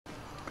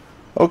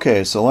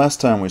Okay, so last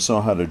time we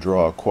saw how to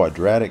draw a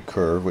quadratic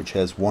curve which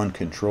has one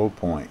control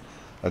point.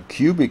 A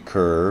cubic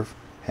curve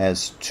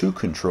has two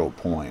control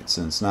points,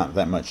 and it's not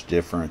that much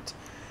different.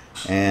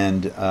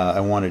 And I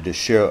wanted to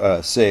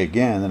say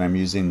again that I'm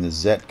using the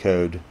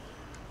Z-code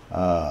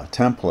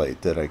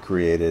template that I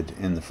created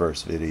in the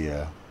first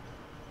video.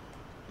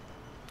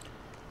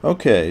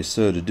 Okay,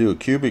 so to do a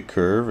cubic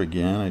curve,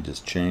 again, I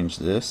just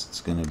changed this.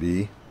 It's going to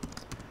be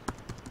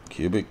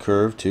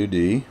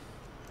CubicCurve2D.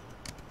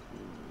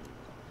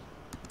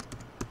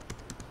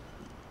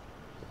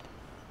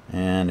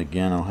 And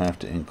again, I'll have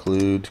to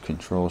include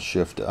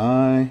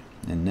Control-Shift-I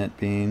in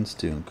NetBeans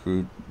to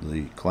include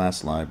the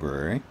class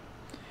library.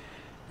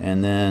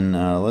 And then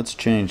let's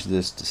change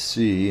this to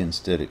C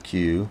instead of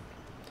Q.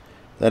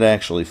 That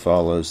actually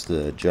follows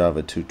the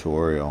Java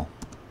tutorial.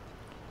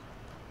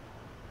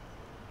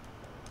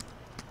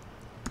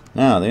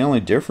 Now, the only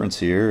difference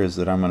here is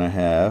that I'm going to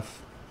have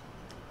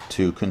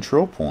two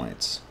control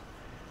points.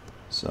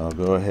 So I'll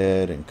go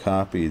ahead and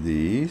copy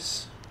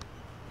these.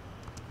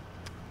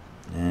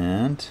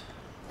 And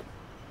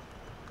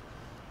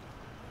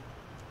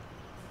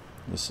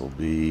this will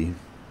be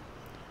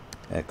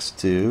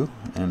x2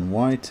 and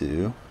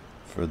y2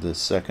 for the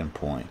second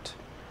point.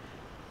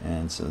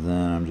 And so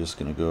then I'm just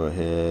going to go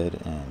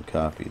ahead and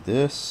copy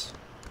this,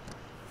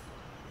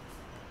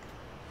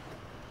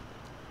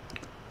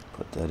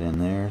 put that in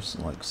there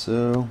like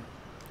so.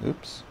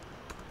 Oops.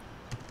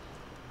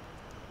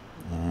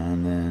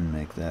 And then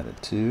make that a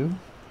 2.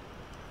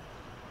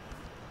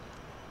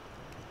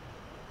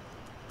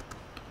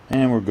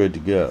 And we're good to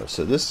go.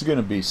 So this is going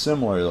to be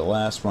similar to the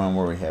last one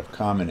where we have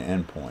common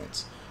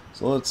endpoints.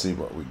 So let's see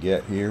what we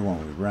get here when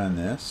we run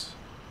this.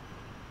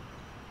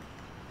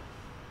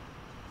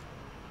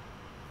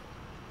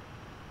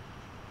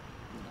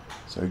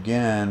 So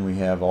again, we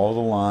have all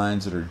the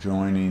lines that are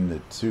joining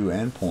the two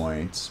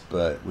endpoints,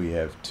 but we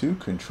have two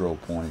control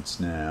points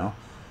now.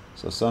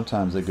 So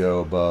sometimes they go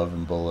above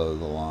and below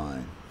the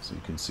line. So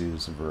you can see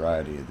there's a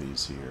variety of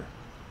these here.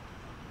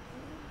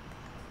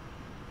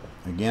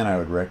 Again, I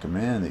would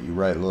recommend that you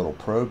write a little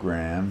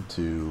program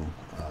to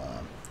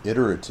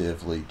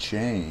iteratively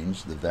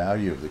change the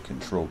value of the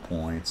control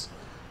points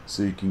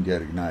so you can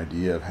get an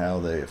idea of how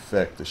they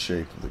affect the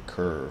shape of the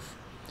curve.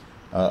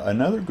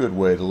 Another good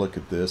way to look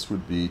at this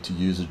would be to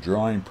use a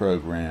drawing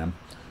program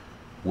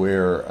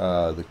where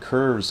the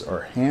curves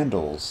are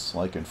handles,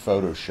 like in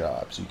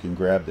Photoshop. So you can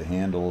grab the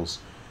handles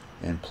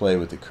and play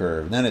with the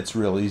curve. And then it's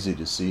real easy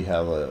to see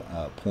how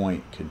the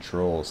point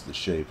controls the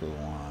shape of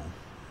the line.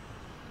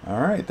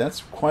 Alright,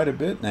 that's quite a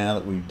bit now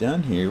that we've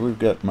done here. We've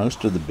got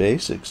most of the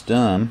basics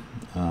done.